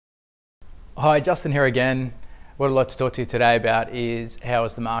Hi, Justin here again. What I'd like to talk to you today about is how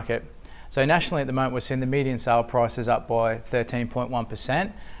is the market. So nationally at the moment we're seeing the median sale prices up by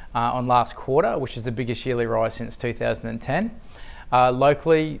 13.1% on last quarter, which is the biggest yearly rise since 2010.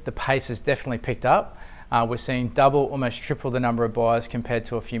 Locally, the pace has definitely picked up. We're seeing double, almost triple the number of buyers compared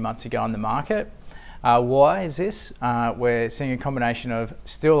to a few months ago on the market. Why is this? We're seeing a combination of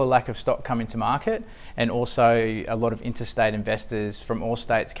still a lack of stock coming to market and also a lot of interstate investors from all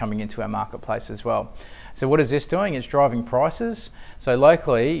states coming into our marketplace as well. So what is this doing? It's driving prices. So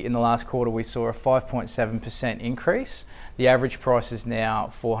locally in the last quarter we saw a 5.7% increase. The average price is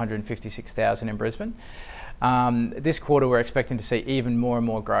now $456,000 in Brisbane. This quarter we're expecting to see even more and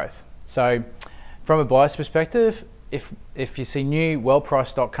more growth. So from a buyer's perspective, if you see new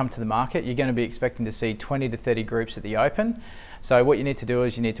well-priced stock come to the market, you're going to be expecting to see 20 to 30 groups at the open. So what you need to do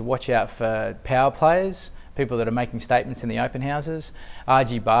is you need to watch out for power players, people that are making statements in the open houses,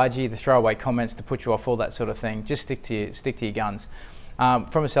 argy-bargy, the throwaway comments to put you off, all that sort of thing. Just stick to your guns.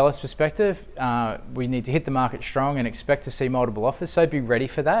 From a seller's perspective, we need to hit the market strong and expect to see multiple offers. So be ready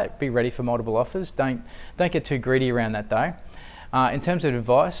for that. Be ready for multiple offers. Don't get too greedy around that though. In terms of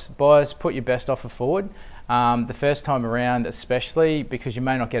advice, buyers, put your best offer forward. The first time around especially, because you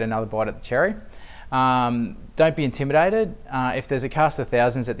may not get another bite at the cherry. Don't be intimidated. If there's a cast of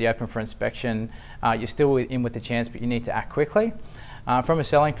thousands at the open for inspection, you're still in with the chance, but you need to act quickly. From a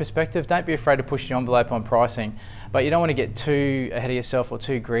selling perspective, don't be afraid to push the envelope on pricing, but you don't want to get too ahead of yourself or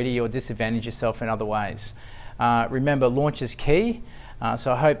too greedy or disadvantage yourself in other ways. Remember, launch is key.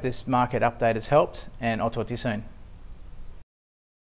 So I hope this market update has helped, and I'll talk to you soon.